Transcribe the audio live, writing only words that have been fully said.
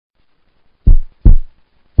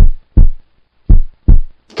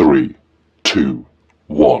3, 2,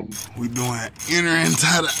 1. We doing inner and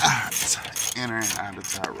inner and outer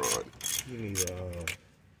thyroid. You need they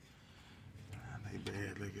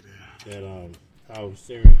bad. Look at that. that power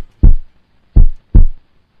steering.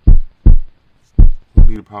 We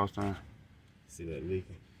need a power steering. See that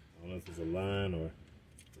leaking? I don't know if it's a line or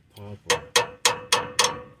the pump or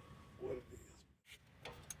what it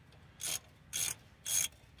is.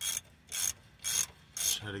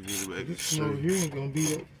 Try to get it back. This one over here ain't gonna be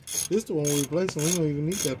that. This the one we're replacing. We don't even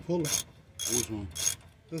need that puller. Which one?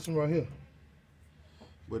 This one right here.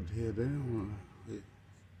 But here, they don't want to.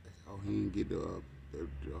 Oh, he didn't get the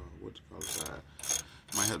what you call it side.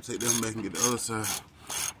 Might have to take them back and get the other side.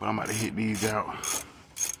 But I'm about to hit these out.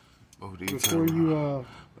 Both these. Before you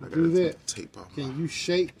do that, tape off. can you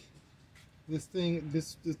shake this thing?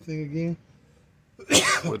 This thing again?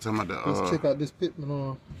 What talking about the? Let's check out this pitman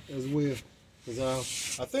arm as well,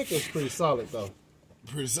 because I think it's pretty solid though.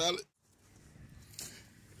 Pretty solid.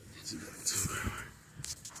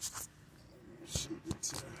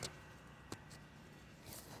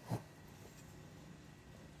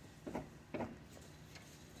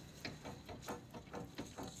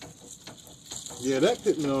 Yeah, that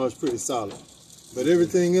pitman arm is pretty solid, but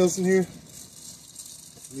everything else in here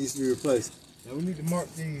needs to be replaced. Now we need to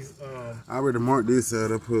mark these. I already marked this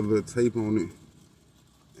side. I put a little tape on it.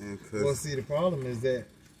 And well, see, the problem is that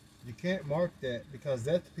you can't mark that because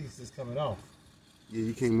that piece is coming off. Yeah,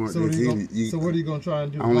 you can't mark so that. So what are you gonna try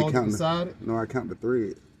and do? I only Hold count it beside it? No, I count the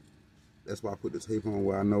thread. That's why I put the tape on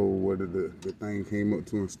where I know whether the thing came up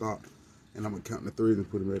to and stopped. And I'm gonna count the threads and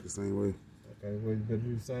put them back the same way. Okay, well, you better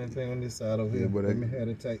do the same thing on this side over here. But let me have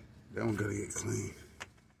the tape. That one gotta get clean.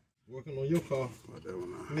 Working on your car. Put that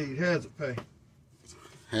one on. Need hazard pay.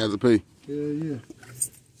 Hazard pay. Yeah.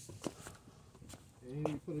 And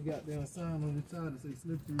you put a goddamn sign on the tire that say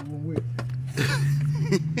slip through one way.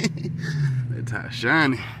 That tire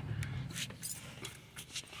shiny.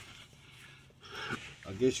 I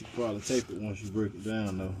guess you could probably tape it once you break it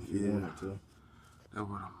down though. If you want it to. That's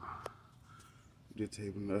what I'm just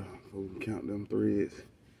taping up before we can count them threads.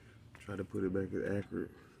 Try to put it back as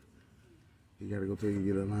accurate. You gotta go take and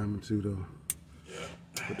get alignment too though. Yeah.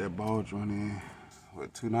 Put that ball joint in,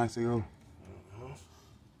 what, 2 nights ago?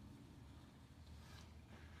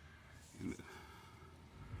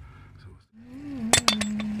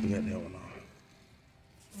 You got that one on.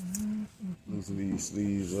 Loosen these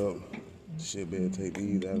sleeves up. Shit, better take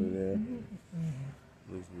these out of there.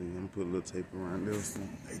 Loosen these. I'm gonna put a little tape around this one.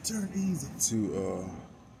 They turn easy. To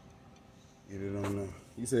get it on there.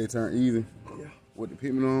 You say they turn easy? Yeah. What, the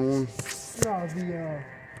pitman on one? No, the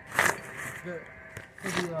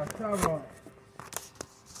tie rod.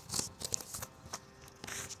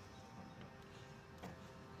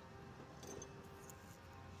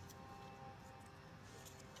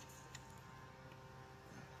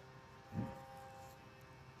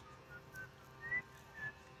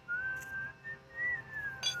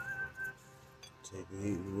 Tape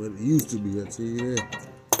ain't what it used to be, I tell you that.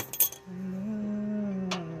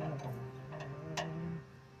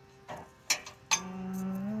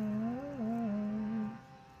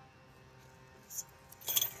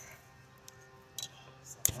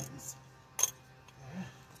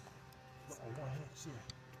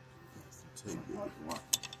 Tape it.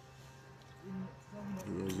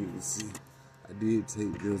 As you can see, I did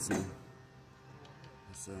tape this one.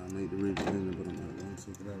 So I made the ridge in there, but I'm not going to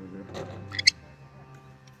take it out of there.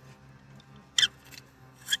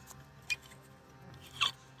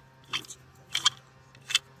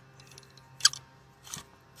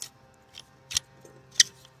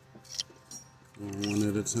 One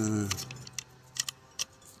at a time.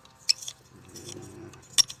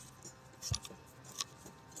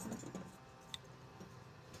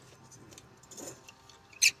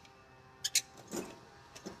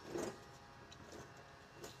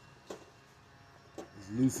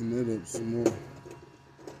 Loosen that up some more.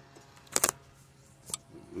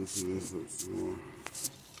 Loosen this up some more.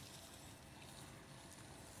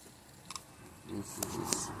 Loosen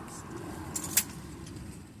this up some more.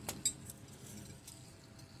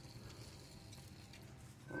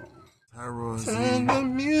 Turn the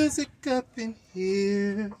music up in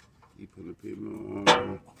here. You put the pitman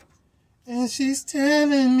on. And she's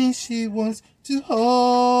telling me she wants to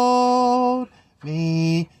hold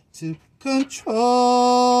me, to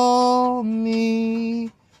control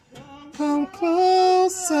me. Come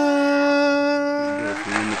closer.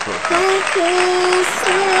 Come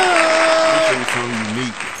closer.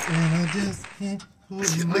 And I just can't pull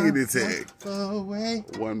Look at this tag. away.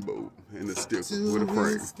 One bolt and a sticker with a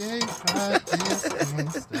frame.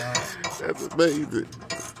 That's amazing.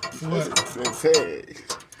 What? That tag.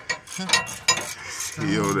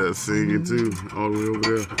 He over there singing too, all the way over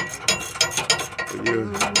there. But yeah,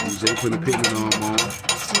 DJ putting the picking arm on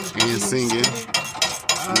and singing.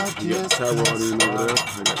 We got the tie rod in over there.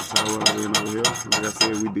 I got the tie rod in over here. Like I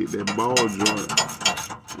said, we did that ball joint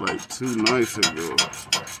like 2 nights ago.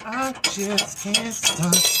 I just can't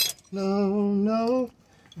stop. No,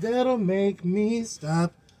 that'll make me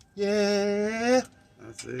stop. Yeah.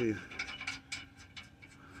 I say,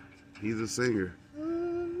 he's a singer.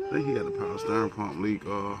 I think he had a power steering pump leak,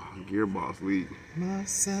 gearbox leak.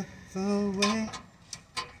 Myself away.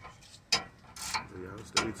 So y'all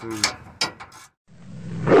stay tuned.